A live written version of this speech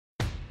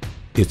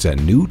It's a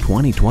new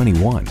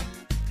 2021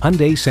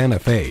 Hyundai Santa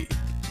Fe.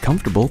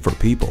 Comfortable for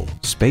people,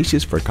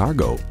 spacious for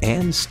cargo,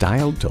 and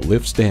styled to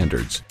lift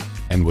standards.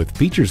 And with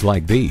features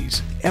like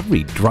these,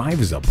 every drive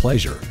is a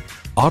pleasure.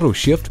 Auto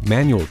shift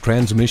manual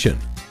transmission,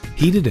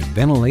 heated and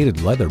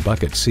ventilated leather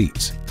bucket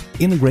seats,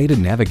 integrated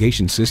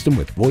navigation system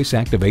with voice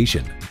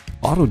activation,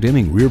 auto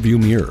dimming rear view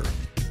mirror,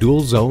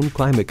 dual zone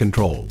climate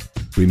control,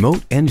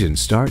 remote engine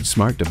start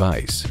smart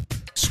device,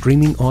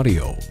 streaming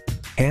audio,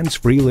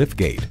 hands-free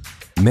liftgate,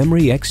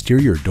 memory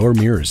exterior door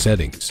mirror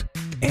settings,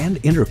 and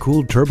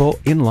intercooled turbo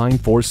inline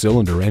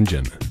 4-cylinder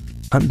engine.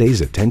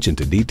 Hyundai's attention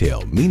to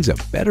detail means a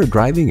better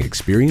driving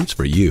experience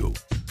for you.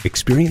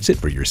 Experience it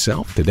for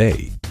yourself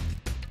today.